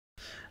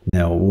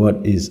Now,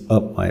 what is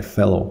up, my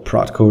fellow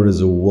prod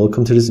coders?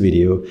 Welcome to this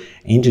video,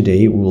 and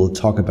today we will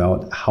talk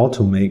about how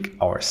to make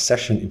our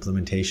session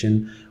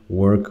implementation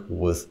work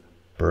with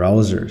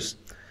browsers.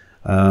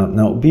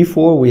 Now,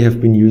 before we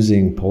have been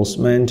using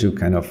Postman to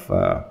kind of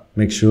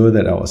make sure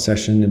that our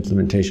session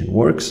implementation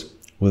works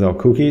with our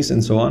cookies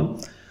and so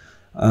on.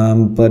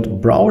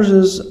 But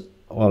browsers,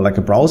 or like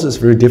a browser, is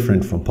very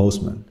different from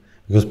Postman,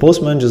 because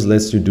Postman just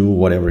lets you do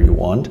whatever you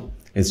want.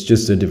 It's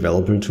just a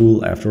developer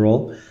tool after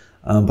all.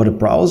 But a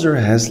browser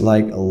has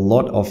like a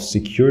lot of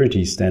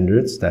security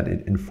standards that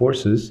it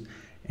enforces,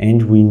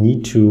 and we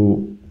need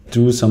to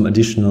do some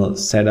additional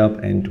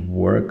setup and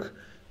work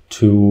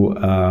to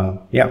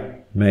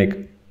make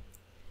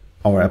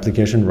our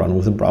application run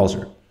with a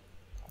browser.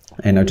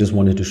 And I just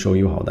wanted to show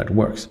you how that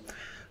works.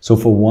 So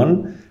for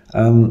one,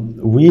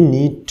 we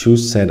need to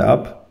set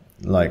up,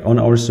 like on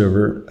our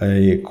server,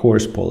 a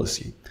CORS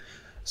policy.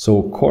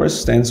 So CORS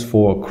stands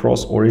for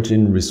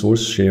Cross-Origin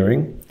Resource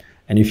Sharing.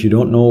 And if you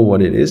don't know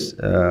what it is,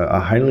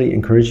 I highly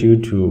encourage you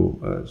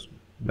to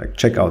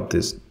check out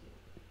this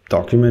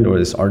document or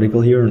this article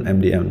here on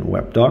MDN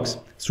Web Docs.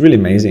 It's really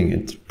amazing.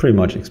 It pretty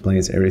much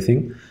explains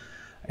everything.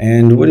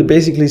 And what it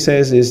basically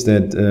says is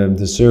that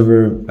the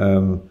server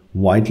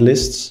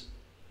whitelists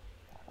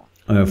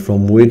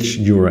from which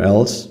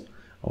URLs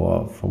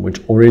or from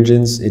which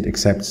origins it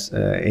accepts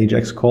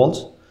AJAX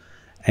calls.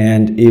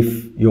 And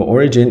if your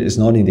origin is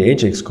not in the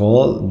AJAX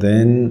call,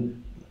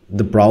 then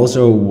the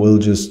browser will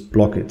just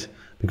block it,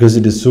 because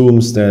it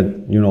assumes that,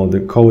 you know, the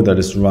code that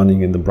is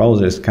running in the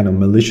browser is kind of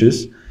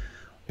malicious,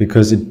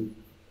 because it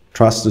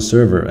trusts the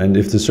server. And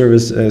if the server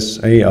says,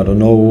 hey, I don't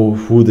know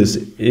who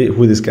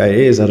this guy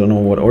is, I don't know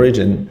what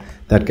origin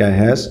that guy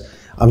has,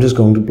 I'm just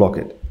going to block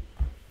it.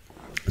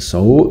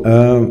 So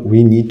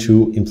we need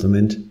to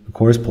implement a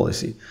CORS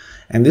policy.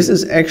 And this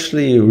is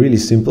actually really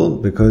simple,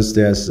 because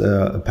there's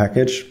a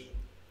package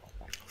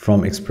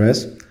from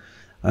Express,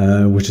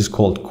 which is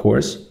called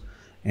CORS.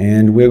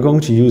 And we're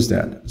going to use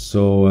that.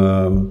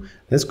 So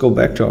let's go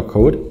back to our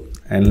code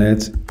and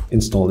let's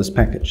install this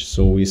package.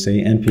 So we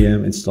say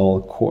npm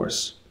install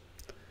CORS.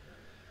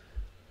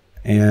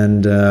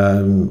 And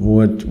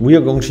what we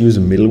are going to use a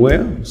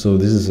middleware. So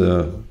this is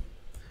a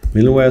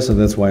middleware, so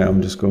that's why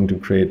I'm just going to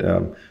create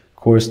a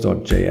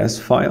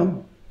CORS.js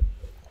file.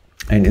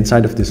 And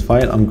inside of this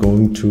file, I'm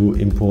going to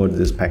import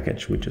this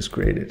package we just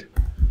created.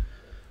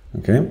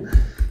 Okay.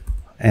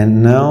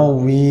 And now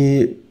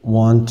we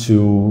want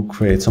to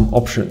create some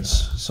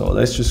options. So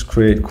let's just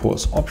create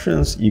CORS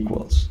options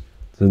equals.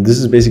 So this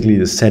is basically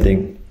the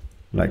setting,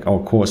 like our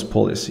CORS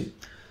policy.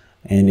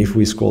 And if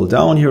we scroll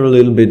down here a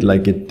little bit,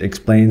 like it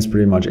explains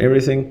pretty much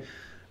everything.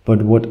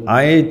 But what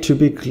I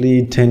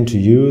typically tend to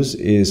use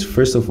is,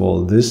 first of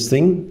all, this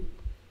thing.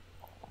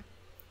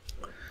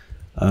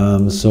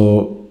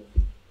 So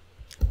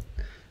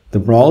the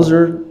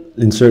browser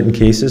in certain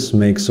cases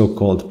makes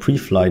so-called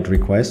pre-flight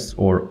requests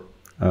or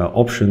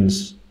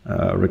options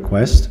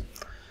request.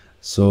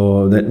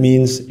 So that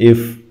means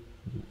if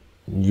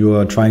you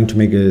are trying to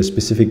make a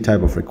specific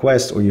type of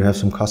request, or you have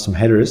some custom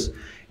headers,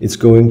 it's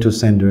going to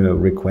send a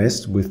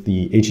request with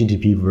the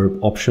HTTP verb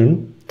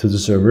option to the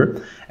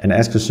server and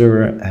ask the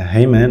server,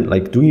 hey man,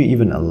 like, do you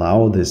even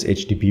allow this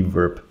HTTP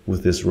verb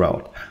with this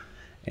route?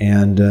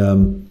 And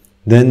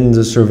then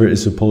the server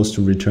is supposed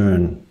to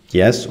return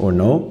yes or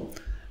no.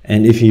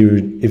 And if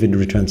it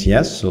returns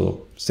yes, so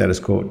status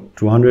code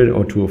 200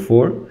 or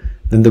 204,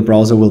 then the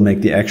browser will make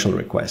the actual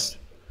request.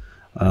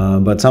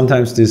 But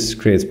sometimes this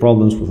creates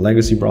problems with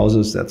legacy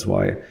browsers. That's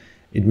why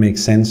it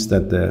makes sense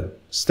that the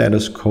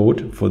status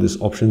code for this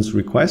options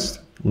request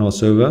on our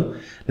server,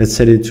 let's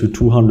set it to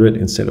 200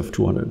 instead of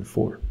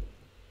 204.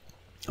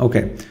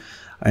 Okay,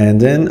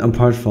 and then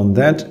apart from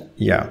that,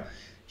 yeah,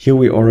 here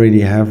we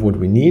already have what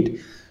we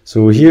need.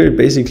 So here it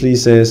basically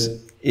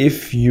says,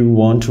 if you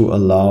want to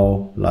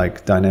allow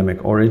like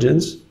dynamic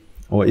origins,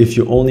 or if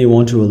you only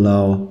want to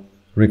allow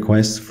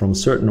requests from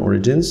certain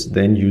origins,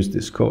 then use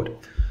this code.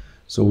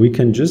 So we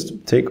can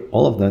just take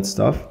all of that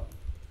stuff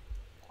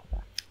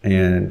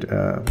and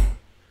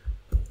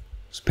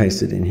just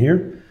paste it in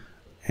here.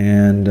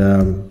 And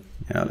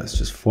yeah, let's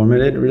just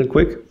format it real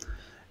quick.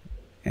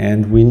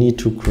 And we need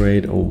to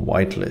create a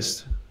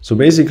whitelist. So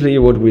basically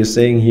what we're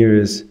saying here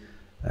is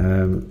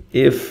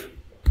if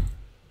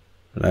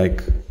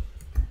like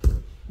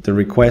the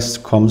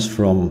request comes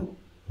from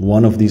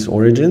one of these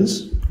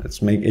origins,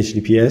 let's make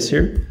HTTPS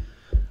here,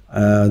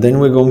 then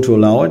we're going to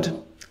allow it.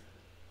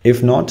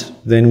 If not,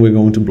 then we're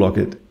going to block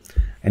it.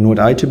 And what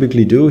I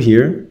typically do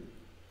here,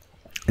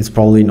 it's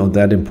probably not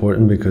that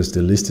important because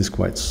the list is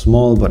quite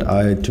small, but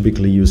I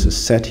typically use a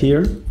set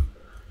here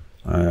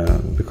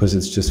because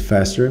it's just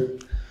faster.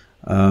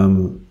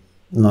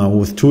 Now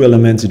with 2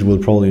 elements, it will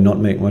probably not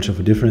make much of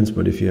a difference,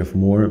 but if you have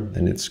more,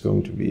 then it's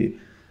going to be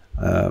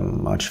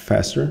much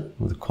faster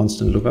with a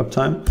constant lookup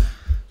time.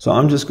 So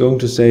I'm just going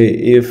to say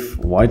if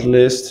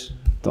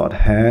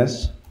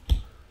whitelist.has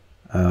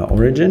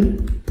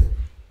origin,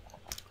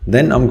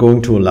 then I'm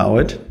going to allow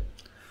it,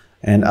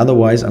 and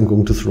otherwise I'm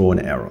going to throw an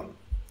error.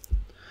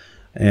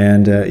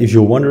 And if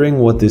you're wondering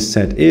what this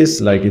set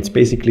is, like it's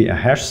basically a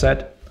hash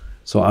set.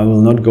 So I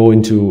will not go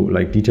into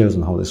like details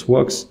on how this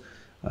works,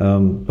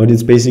 but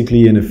it's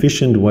basically an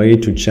efficient way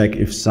to check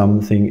if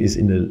something is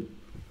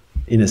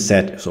in a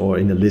set or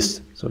in a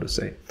list, so to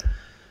say.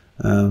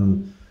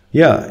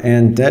 Yeah,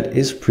 and that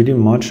is pretty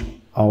much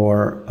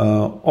our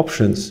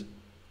options.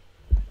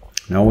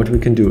 Now what we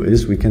can do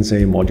is we can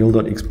say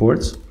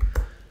module.exports,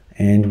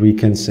 and we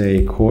can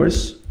say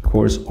CORS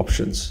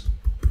options.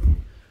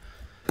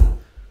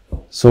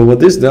 So what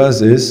this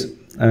does is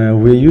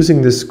we're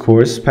using this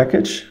CORS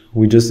package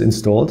we just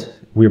installed.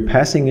 We're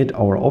passing it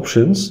our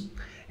options,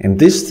 and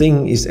this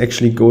thing is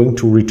actually going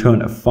to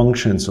return a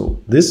function. So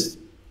this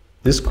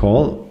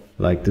call,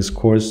 like this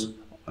CORS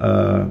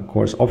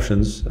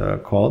options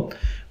call,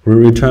 will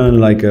return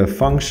like a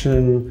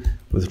function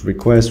with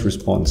request,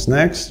 response,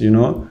 next, you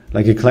know,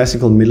 like a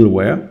classical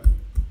middleware.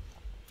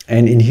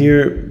 And in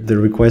here, the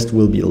request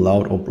will be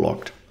allowed or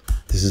blocked.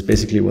 This is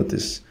basically what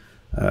this,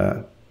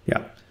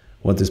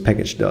 what this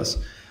package does.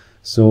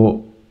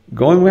 So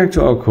going back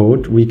to our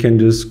code, we can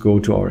just go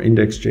to our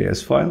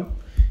index.js file.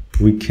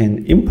 We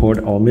can import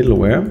our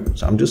middleware.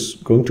 So I'm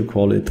just going to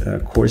call it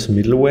CORS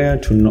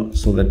middleware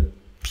so that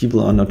people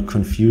are not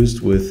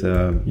confused with,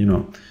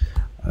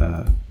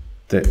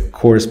 the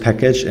CORS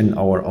package and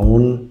our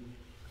own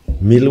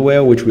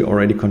middleware, which we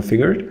already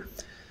configured.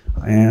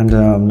 And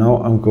now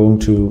I'm going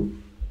to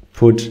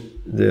put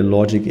the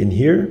logic in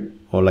here,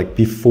 or like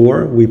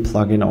before we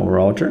plug in our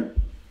router.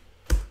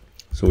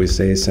 So we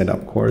say set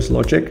up CORS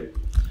logic.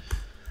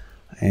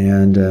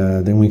 And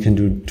then we can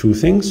do two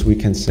things. We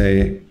can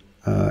say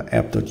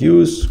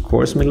app.use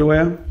CORS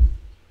middleware.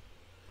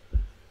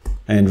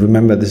 And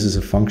remember, this is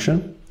a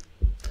function.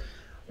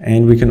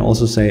 And we can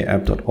also say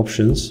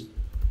app.options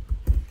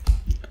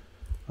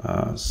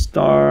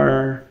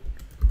star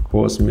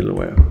CORS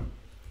middleware.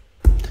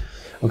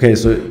 Okay,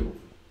 so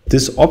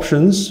this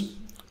options,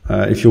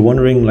 if you're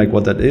wondering like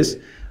what that is,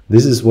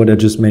 this is what I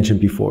just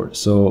mentioned before.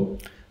 So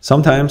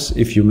sometimes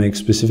if you make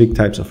specific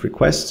types of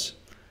requests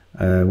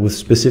with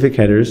specific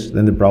headers,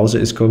 then the browser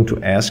is going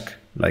to ask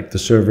like the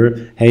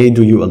server, hey,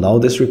 do you allow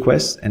this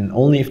request? And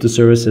only if the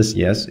server says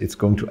yes, it's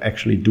going to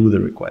actually do the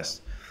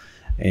request.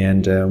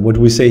 And what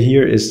we say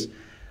here is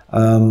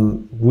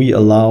we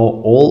allow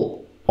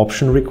all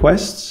option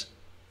requests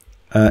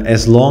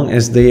as long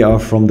as they are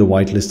from the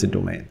whitelisted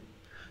domain.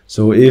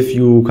 So if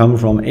you come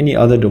from any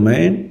other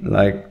domain,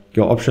 like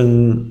your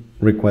option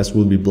request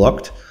will be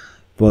blocked.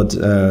 But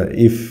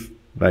if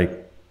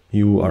like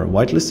you are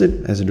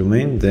whitelisted as a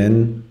domain,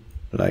 then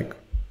like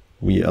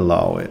we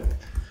allow it.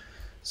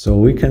 So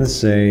we can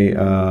say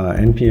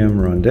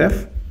npm run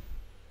dev.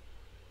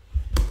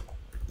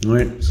 All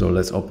right, so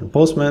let's open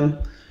Postman,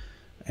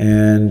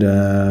 and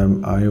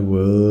I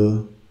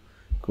will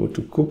go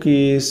to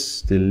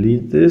cookies,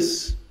 delete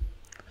this,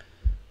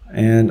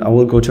 and I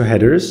will go to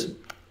headers.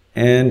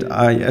 And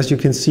as you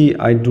can see,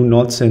 I do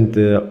not send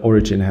the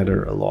origin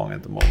header along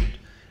at the moment.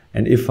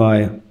 And if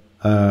I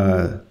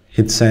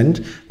hit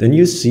send, then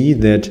you see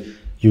that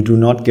you do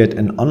not get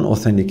an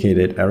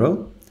unauthenticated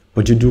arrow,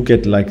 but you do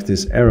get like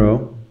this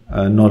arrow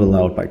not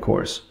allowed by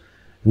CORS.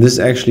 And this is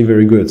actually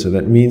very good. So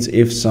that means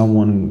if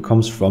someone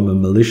comes from a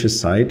malicious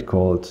site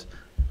called,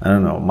 I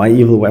don't know,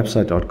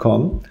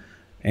 myevilwebsite.com,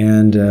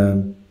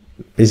 and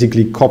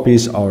basically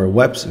copies our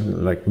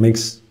website, like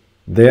makes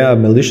their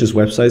malicious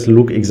websites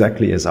look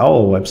exactly as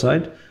our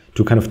website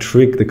to kind of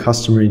trick the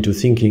customer into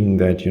thinking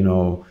that, you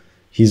know,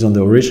 he's on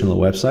the original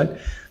website,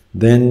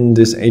 then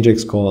this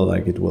AJAX call,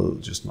 like, it will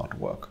just not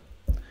work.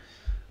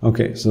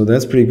 Okay, so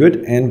that's pretty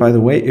good. And by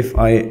the way, if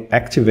I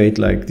activate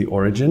like the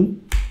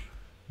origin,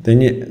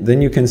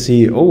 then you can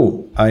see,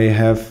 oh, I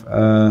have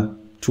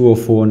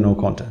 204 no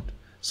content.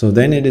 So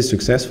then it is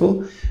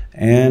successful.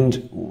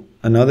 And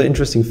another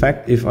interesting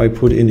fact, if I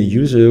put in a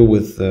user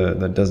with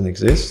that doesn't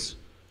exist,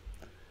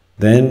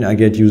 then I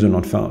get user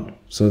not found.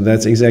 So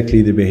that's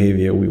exactly the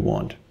behavior we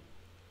want.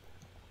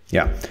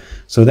 Yeah,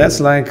 so that's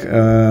like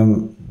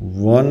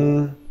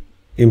one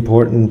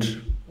important,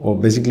 or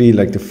basically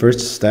like the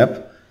first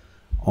step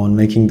on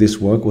making this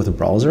work with a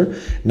browser.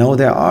 Now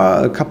there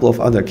are a couple of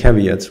other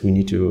caveats we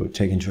need to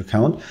take into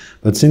account,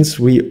 but since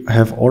we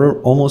have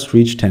almost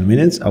reached 10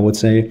 minutes, I would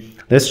say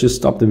let's just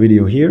stop the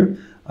video here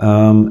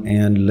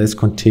and let's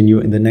continue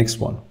in the next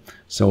one.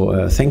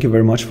 So thank you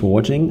very much for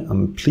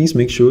watching. Please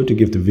make sure to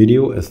give the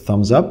video a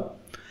thumbs up,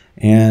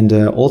 and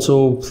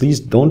also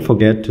please don't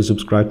forget to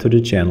subscribe to the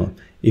channel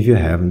if you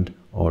haven't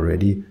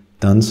already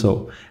done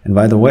so. And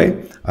by the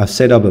way, I've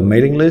set up a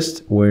mailing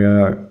list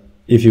where,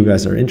 if you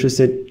guys are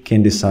interested,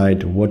 can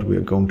decide what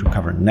we're going to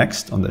cover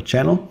next on the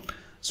channel.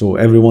 So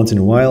every once in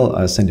a while,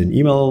 I send an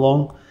email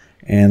along,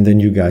 and then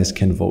you guys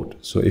can vote.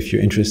 So if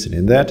you're interested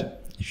in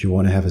that, if you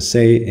want to have a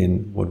say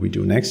in what we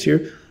do next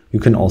year, you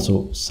can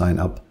also sign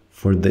up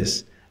for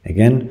this.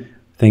 Again,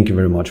 thank you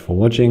very much for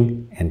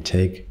watching, and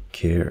take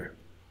care.